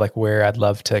mind thinking of like where I'd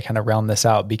love to kind of round this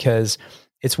out, because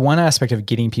it's one aspect of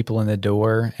getting people in the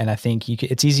door. And I think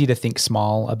it's easy to think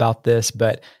small about this,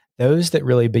 but those that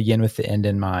really begin with the end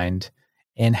in mind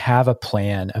and have a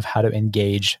plan of how to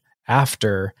engage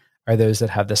after are those that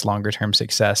have this longer term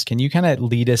success. Can you kind of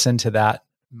lead us into that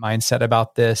mindset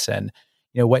about this? And,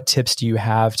 what tips do you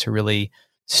have to really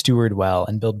steward well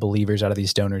and build believers out of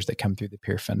these donors that come through the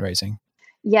peer fundraising?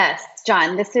 Yes,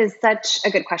 John, this is such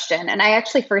a good question. And I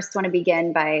actually first want to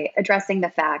begin by addressing the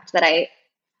fact that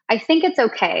I think it's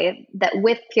okay that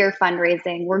with peer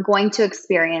fundraising, we're going to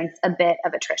experience a bit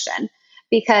of attrition,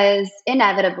 because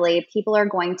inevitably people are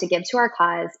going to give to our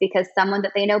cause because someone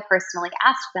that they know personally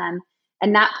asked them,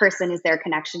 and that person is their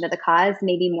connection to the cause,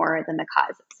 maybe more than the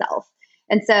cause itself.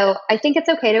 And so I think it's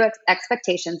okay to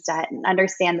expectation set and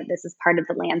understand that this is part of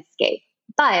the landscape.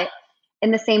 But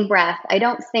in the same breath, I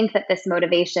don't think that this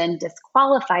motivation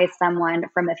disqualifies someone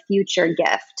from a future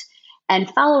gift. And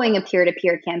following a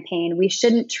peer-to-peer campaign, we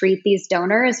shouldn't treat these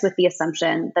donors with the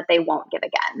assumption that they won't give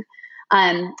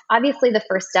again. Obviously, the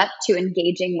first step to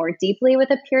engaging more deeply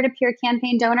with a peer-to-peer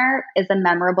campaign donor is a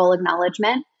memorable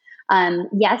acknowledgement.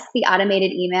 Yes, the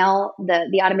automated email,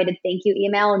 the automated thank you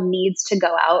email needs to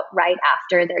go out right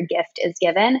after their gift is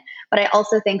given. But I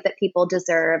also think that people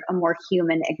deserve a more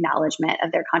human acknowledgement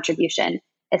of their contribution,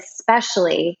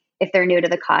 especially if they're new to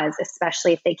the cause,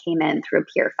 especially if they came in through a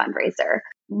peer fundraiser.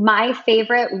 My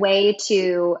favorite way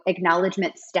to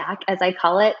acknowledgement stack, as I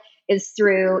call it, is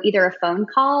through either a phone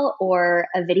call or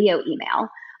a video email.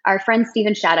 Our friend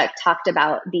Stephen Shattuck talked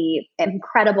about the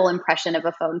incredible impression of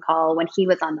a phone call when he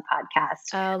was on the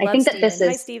podcast. I think that Steven. This is,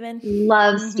 Hi, Stephen.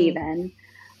 Love Stephen.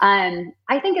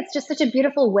 I think it's just such a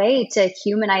beautiful way to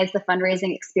humanize the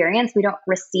fundraising experience. We don't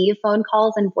receive phone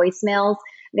calls and voicemails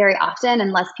very often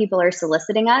unless people are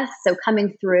soliciting us. So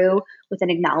coming through with an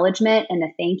acknowledgement and a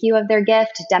thank you of their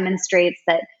gift demonstrates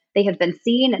that they have been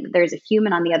seen and that there's a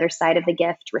human on the other side of the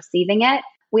gift receiving it.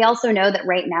 We also know that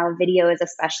right now video is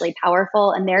especially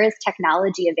powerful, and there is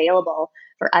technology available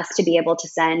for us to be able to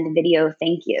send video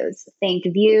thank yous.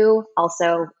 ThankView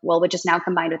also, which is now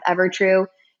combined with Evertrue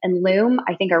and Loom,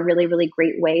 I think are really, really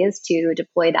great ways to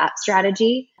deploy that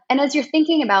strategy. And as you're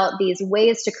thinking about these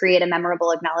ways to create a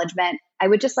memorable acknowledgement, I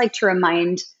would just like to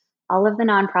remind all of the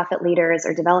nonprofit leaders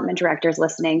or development directors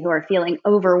listening who are feeling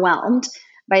overwhelmed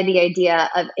by the idea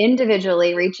of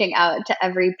individually reaching out to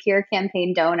every peer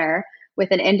campaign donor with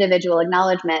an individual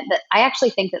acknowledgement, that I actually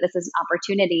think that this is an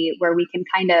opportunity where we can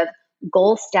kind of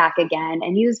goal stack again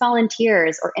and use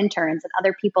volunteers or interns and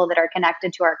other people that are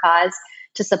connected to our cause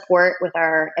to support with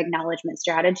our acknowledgement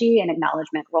strategy and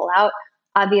acknowledgement rollout.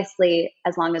 Obviously,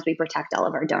 as long as we protect all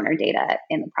of our donor data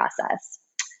in the process.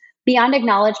 Beyond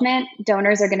acknowledgement,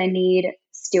 donors are going to need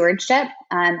stewardship.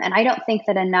 And I don't think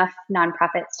that enough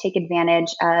nonprofits take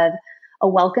advantage of a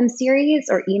welcome series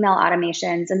or email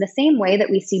automations in the same way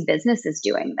that we see businesses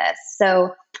doing this.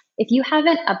 So if you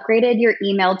haven't upgraded your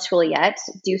email tool yet,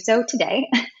 do so today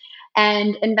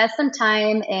and invest some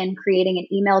time in creating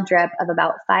an email drip of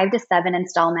about 5 to 7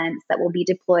 installments that will be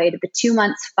deployed the 2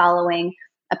 months following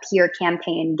a peer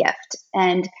campaign gift.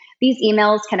 And these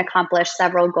emails can accomplish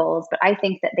several goals, but I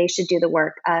think that they should do the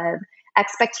work of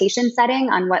expectation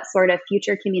setting on what sort of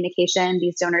future communication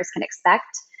these donors can expect,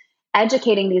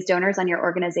 educating these donors on your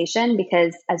organization,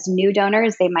 because as new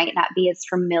donors, they might not be as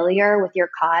familiar with your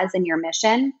cause and your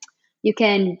mission. You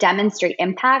can demonstrate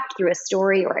impact through a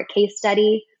story or a case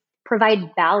study,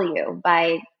 provide value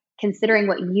by considering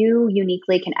what you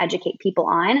uniquely can educate people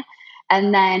on.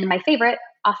 And then my favorite,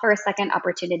 offer a second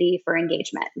opportunity for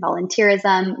engagement,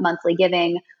 volunteerism, monthly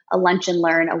giving, a lunch and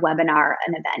learn, a webinar,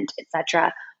 an event,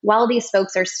 etc., while these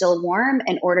folks are still warm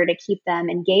in order to keep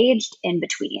them engaged in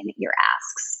between your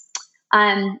asks.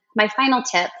 My final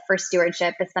tip for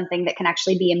stewardship is something that can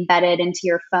actually be embedded into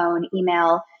your phone,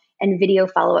 email, and video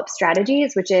follow-up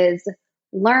strategies, which is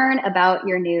learn about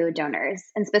your new donors,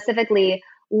 and specifically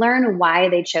learn why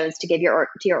they chose to give to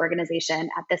your organization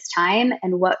at this time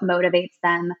and what motivates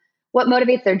them, what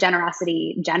motivates their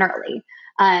generosity generally.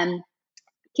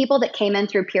 People that came in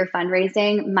through peer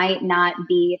fundraising might not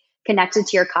be connected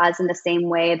to your cause in the same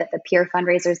way that the peer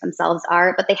fundraisers themselves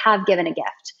are, but they have given a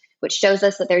gift, which shows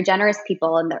us that they're generous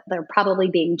people and they're probably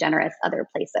being generous other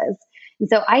places. And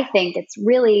so I think it's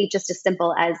really just as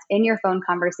simple as in your phone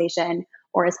conversation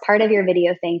or as part of your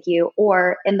video thank you,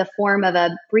 or in the form of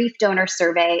a brief donor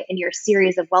survey in your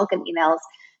series of welcome emails,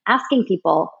 asking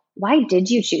people, why did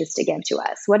you choose to give to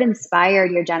us? What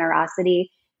inspired your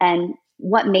generosity? And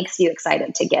what makes you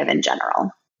excited to give in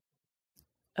general?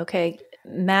 Okay.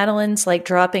 Madeline's like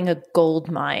dropping a gold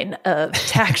mine of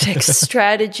tactics,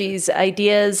 strategies,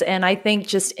 ideas. And I think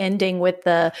just ending with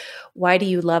the, why do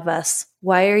you love us?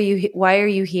 Why are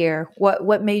you here?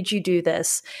 What made you do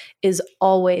this is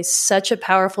always such a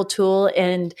powerful tool.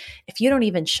 And if you don't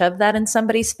even shove that in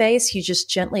somebody's face, you just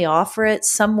gently offer it,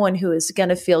 someone who is going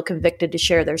to feel convicted to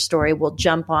share their story will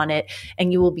jump on it.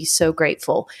 And you will be so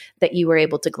grateful that you were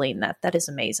able to glean that. That is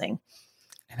amazing.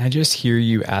 And I just hear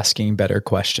you asking better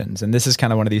questions. And this is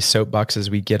kind of one of these soapboxes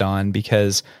we get on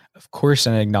because, of course,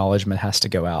 an acknowledgement has to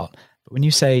go out. But when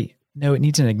you say, no, it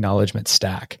needs an acknowledgement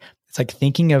stack, it's like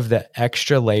thinking of the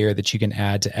extra layer that you can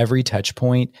add to every touch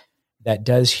point that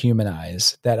does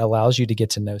humanize, that allows you to get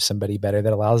to know somebody better,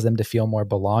 that allows them to feel more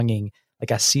belonging.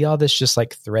 Like I see all this just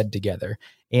like thread together.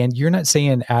 And you're not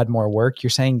saying add more work. You're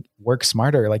saying work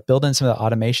smarter, like build in some of the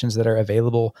automations that are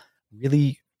available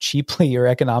really cheaply or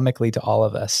economically to all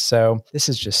of us. So this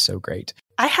is just so great.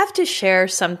 I have to share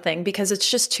something because it's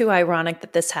just too ironic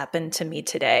that this happened to me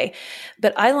today.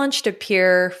 But I launched a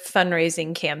peer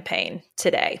fundraising campaign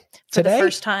today for the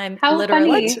first time,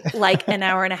 literally like an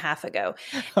hour and a half ago.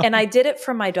 And I did it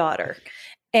for my daughter.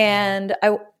 And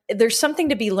there's something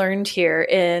to be learned here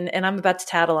and I'm about to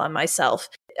tattle on myself.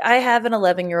 I have an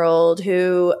 11-year-old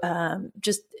who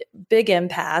just big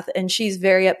empath, and she's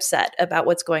very upset about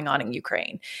what's going on in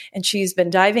Ukraine. And she's been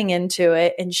diving into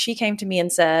it. And she came to me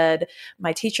and said,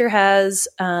 my teacher has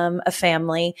a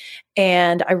family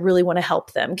and I really want to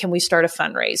help them. Can we start a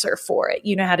fundraiser for it?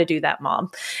 You know how to do that, Mom.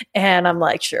 And I'm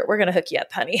like, sure, we're going to hook you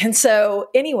up, honey. And so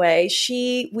anyway,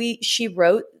 she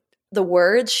wrote the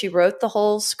words, she wrote the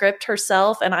whole script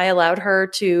herself, and I allowed her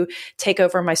to take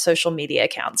over my social media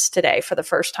accounts today for the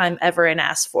first time ever and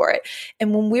ask for it.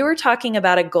 And when we were talking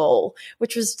about a goal,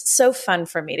 which was so fun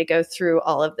for me to go through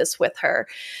all of this with her,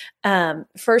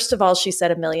 first of all, she said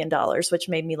 $1 million, which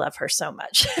made me love her so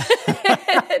much.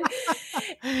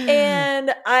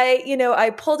 And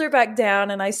I pulled her back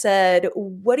down and I said,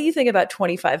 what do you think about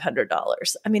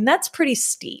 $2,500? I mean, that's pretty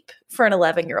steep for an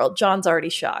 11-year-old. John's already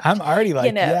shocked. I'm already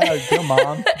like, yeah, go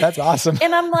mom. That's awesome.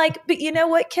 And I'm like, but you know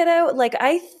what, kiddo? Like,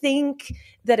 I think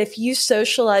that if you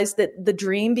socialize the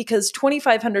dream, because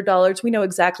 $2,500, we know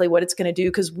exactly what it's going to do,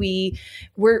 because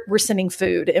we're sending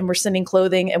food and we're sending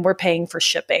clothing and we're paying for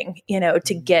shipping,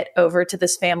 to get over to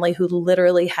this family who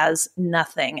literally has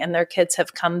nothing. And their kids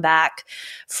have come back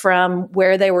from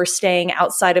where they were staying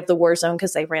outside of the war zone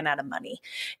because they ran out of money,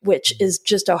 which is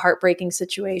just a heartbreaking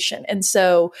situation. And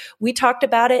so we talked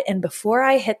about it. And before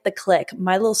I hit the click,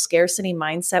 my little scarcity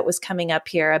mindset was coming up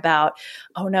here about,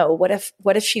 oh no, what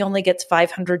if she only gets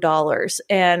 $500?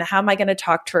 And how am I going to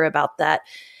talk to her about that?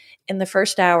 In the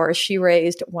first hour, she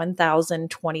raised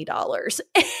 $1,020.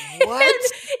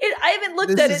 What? I haven't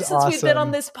looked at it since we've been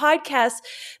on this podcast.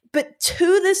 But to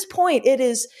this point,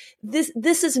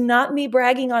 this is not me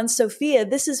bragging on Sophia.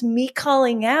 This is me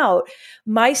calling out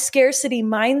my scarcity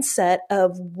mindset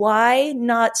of why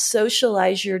not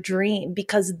socialize your dream,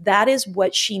 because that is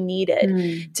what she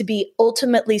needed to be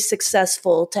ultimately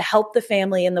successful, to help the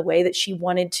family in the way that she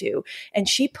wanted to. And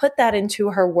she put that into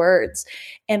her words.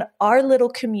 And our little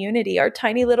community, our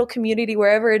tiny little community,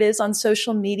 wherever it is on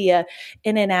social media,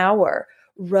 in an hour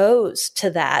rose to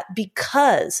that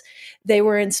because they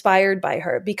were inspired by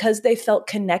her, because they felt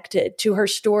connected to her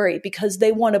story, because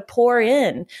they want to pour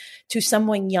in to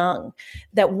someone young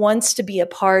that wants to be a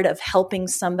part of helping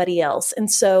somebody else. And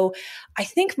so I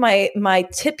think my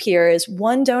tip here is,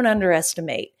 one, don't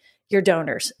underestimate your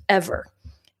donors ever.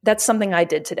 That's something I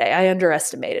did today. I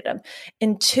underestimated them.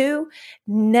 And two,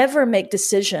 never make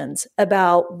decisions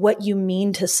about what you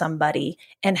mean to somebody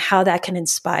and how that can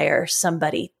inspire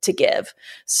somebody to give.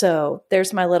 So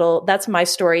that's my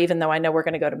story, even though I know we're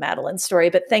going to go to Madeline's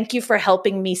story. But thank you for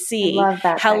helping me see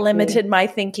how limited my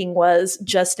thinking was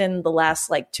just in the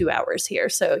last 2 hours here.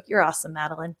 So you're awesome,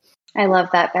 Madeline. I love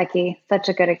that, Becky. Such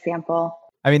a good example.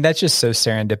 I mean, that's just so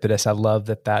serendipitous. I love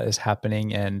that is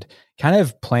happening, and kind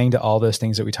of playing to all those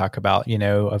things that we talk about,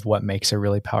 of what makes a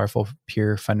really powerful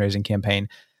peer fundraising campaign.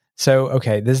 So,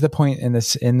 okay, this is the point in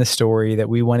the story that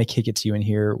we want to kick it to you and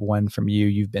hear one from you.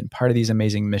 You've been part of these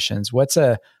amazing missions. What's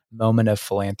a moment of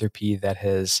philanthropy that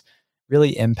has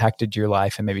really impacted your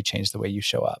life and maybe changed the way you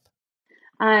show up?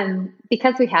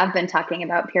 Because we have been talking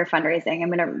about peer fundraising, I'm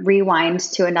going to rewind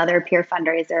to another peer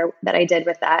fundraiser that I did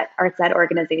with that ArtsEd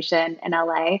organization in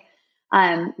LA.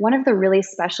 One of the really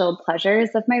special pleasures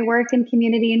of my work in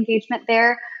community engagement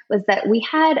there was that we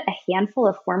had a handful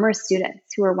of former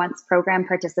students who were once program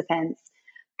participants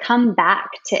come back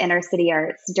to Inner City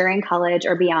Arts during college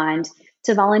or beyond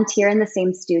to volunteer in the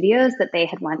same studios that they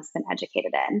had once been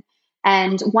educated in.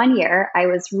 And one year, I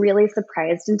was really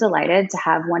surprised and delighted to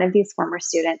have one of these former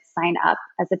students sign up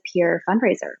as a peer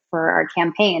fundraiser for our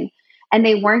campaign. And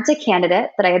they weren't a candidate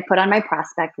that I had put on my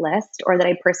prospect list or that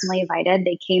I personally invited.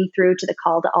 They came through to the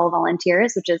call to all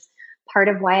volunteers, which is part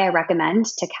of why I recommend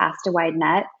to cast a wide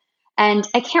net. And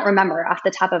I can't remember off the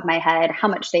top of my head how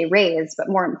much they raised, but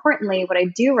more importantly, what I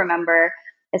do remember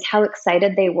is how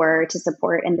excited they were to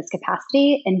support in this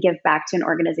capacity and give back to an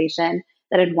organization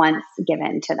that had once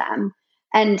given to them.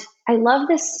 And I love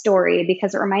this story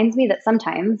because it reminds me that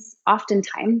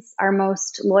oftentimes, our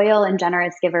most loyal and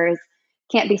generous givers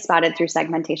can't be spotted through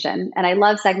segmentation. And I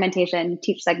love segmentation,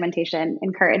 teach segmentation,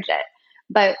 encourage it.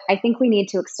 But I think we need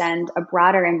to extend a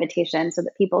broader invitation so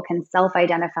that people can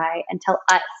self-identify and tell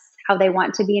us how they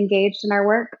want to be engaged in our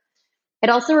work. It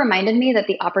also reminded me that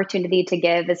the opportunity to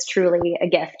give is truly a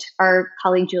gift. Our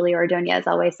colleague Julie Ordonez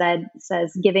always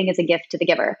says giving is a gift to the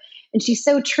giver. And she's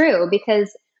so true,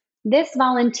 because this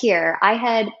volunteer I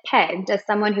had pegged as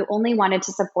someone who only wanted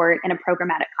to support in a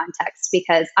programmatic context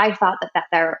because I thought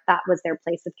that was their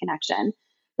place of connection.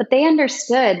 But they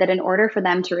understood that in order for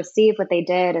them to receive what they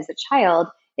did as a child,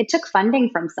 it took funding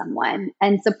from someone,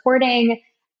 and supporting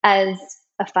as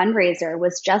a fundraiser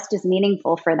was just as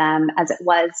meaningful for them as it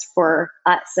was for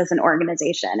us as an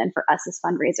organization and for us as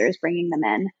fundraisers bringing them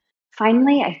in.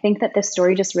 Finally, I think that this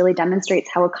story just really demonstrates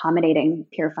how accommodating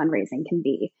peer fundraising can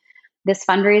be. This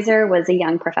fundraiser was a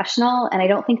young professional, and I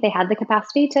don't think they had the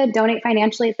capacity to donate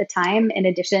financially at the time in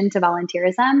addition to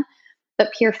volunteerism,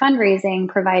 but peer fundraising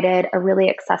provided a really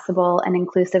accessible and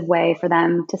inclusive way for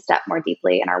them to step more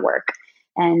deeply in our work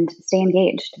and stay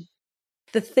engaged.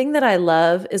 The thing that I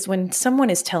love is when someone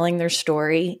is telling their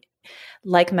story,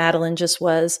 like Madeline just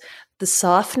was, the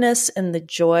softness and the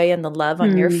joy and the love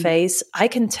on your face, I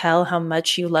can tell how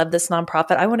much you love this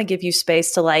nonprofit. I want to give you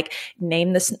space to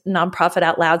name this nonprofit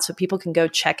out loud so people can go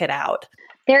check it out.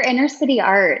 They're Inner City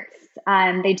Arts.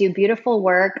 They do beautiful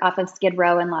work off of Skid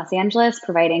Row in Los Angeles,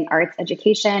 providing arts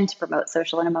education to promote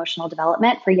social and emotional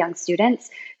development for young students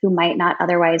who might not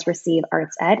otherwise receive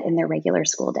arts ed in their regular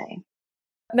school day.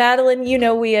 Madeline,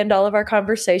 we end all of our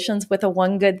conversations with a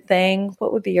one good thing.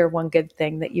 What would be your one good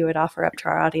thing that you would offer up to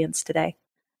our audience today?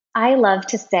 I love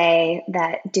to say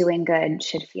that doing good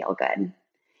should feel good.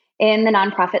 In the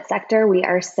nonprofit sector, we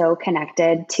are so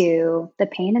connected to the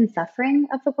pain and suffering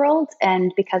of the world.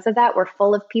 And because of that, we're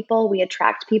full of people. We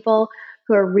attract people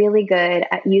who are really good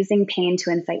at using pain to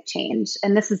incite change.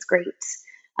 And this is great.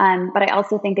 But I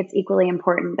also think it's equally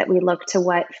important that we look to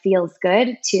what feels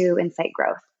good to incite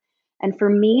growth. And for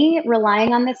me,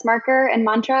 relying on this marker and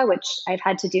mantra, which I've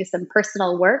had to do some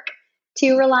personal work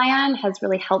to rely on, has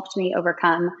really helped me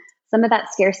overcome some of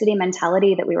that scarcity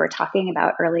mentality that we were talking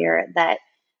about earlier that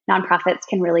nonprofits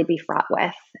can really be fraught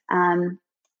with. And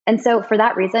so for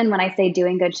that reason, when I say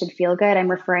doing good should feel good, I'm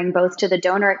referring both to the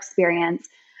donor experience,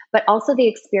 but also the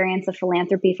experience of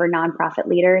philanthropy for nonprofit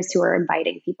leaders who are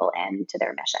inviting people into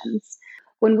their missions.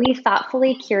 When we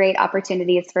thoughtfully curate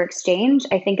opportunities for exchange,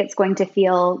 I think it's going to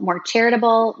feel more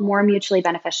charitable, more mutually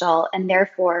beneficial, and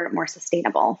therefore more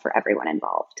sustainable for everyone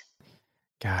involved.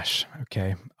 Gosh,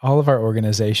 okay. All of our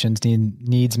organizations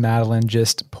needs Madeline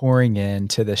just pouring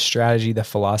into the strategy, the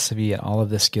philosophy, and all of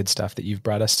this good stuff that you've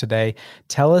brought us today.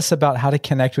 Tell us about how to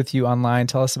connect with you online.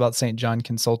 Tell us about St. John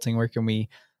Consulting. Where can we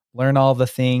learn all the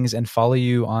things and follow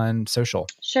you on social?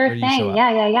 Sure thing.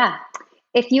 Yeah.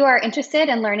 If you are interested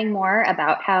in learning more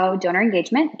about how donor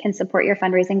engagement can support your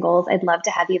fundraising goals, I'd love to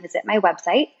have you visit my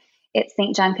website. It's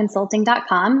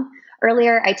stjohnconsulting.com.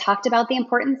 Earlier, I talked about the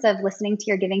importance of listening to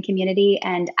your giving community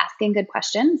and asking good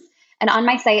questions. And on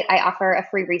my site, I offer a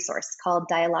free resource called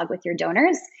Dialogue with Your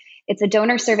Donors. It's a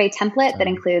donor survey template that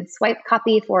includes swipe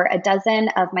copy for a dozen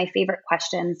of my favorite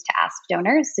questions to ask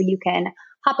donors. So you can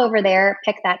hop over there,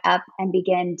 pick that up, and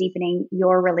begin deepening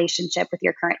your relationship with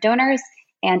your current donors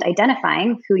and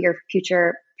identifying who your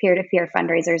future peer-to-peer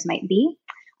fundraisers might be.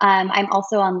 I'm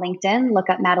also on LinkedIn.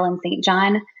 Look up Madeline St.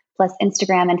 John, plus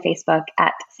Instagram and Facebook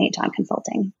at St. John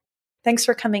Consulting. Thanks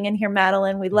for coming in here,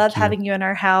 Madeline. We love having you in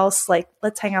our house.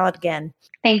 Let's hang out again.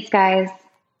 Thanks, guys.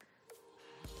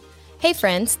 Hey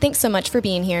friends, thanks so much for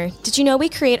being here. Did you know we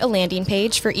create a landing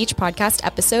page for each podcast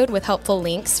episode with helpful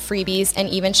links, freebies, and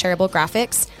even shareable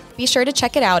graphics? Be sure to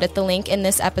check it out at the link in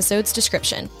this episode's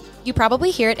description. You probably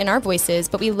hear it in our voices,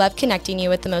 but we love connecting you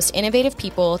with the most innovative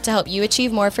people to help you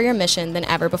achieve more for your mission than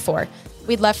ever before.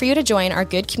 We'd love for you to join our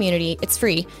good community. It's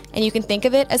free, and you can think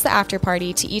of it as the after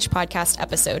party to each podcast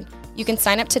episode. You can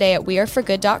sign up today at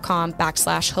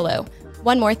weareforgood.com/hello.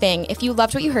 One more thing, if you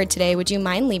loved what you heard today, would you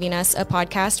mind leaving us a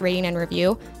podcast rating and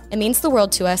review? It means the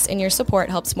world to us, and your support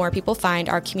helps more people find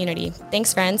our community.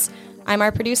 Thanks, friends. I'm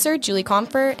our producer, Julie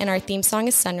Comfer, and our theme song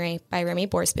is Sunray by Remy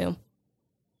Borsboom.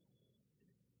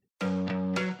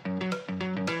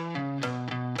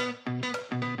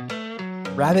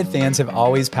 Rabid fans have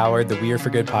always powered the We Are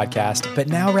For Good podcast, but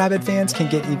now Rabid fans can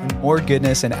get even more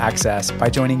goodness and access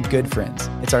by joining Good Friends.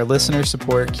 It's our listener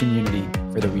support community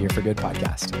for the We Are For Good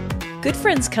podcast. Good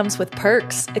Friends comes with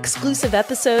perks, exclusive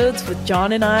episodes with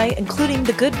John and I, including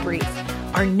The Good Brief,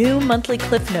 our new monthly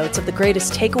cliff notes of the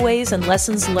greatest takeaways and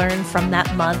lessons learned from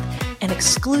that month, and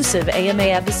exclusive AMA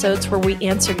episodes where we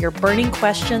answer your burning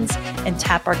questions and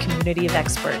tap our community of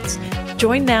experts.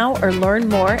 Join now or learn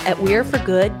more at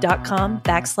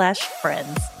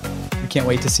weareforgood.com/friends. We can't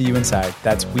wait to see you inside.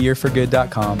 That's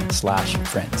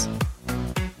weareforgood.com/friends.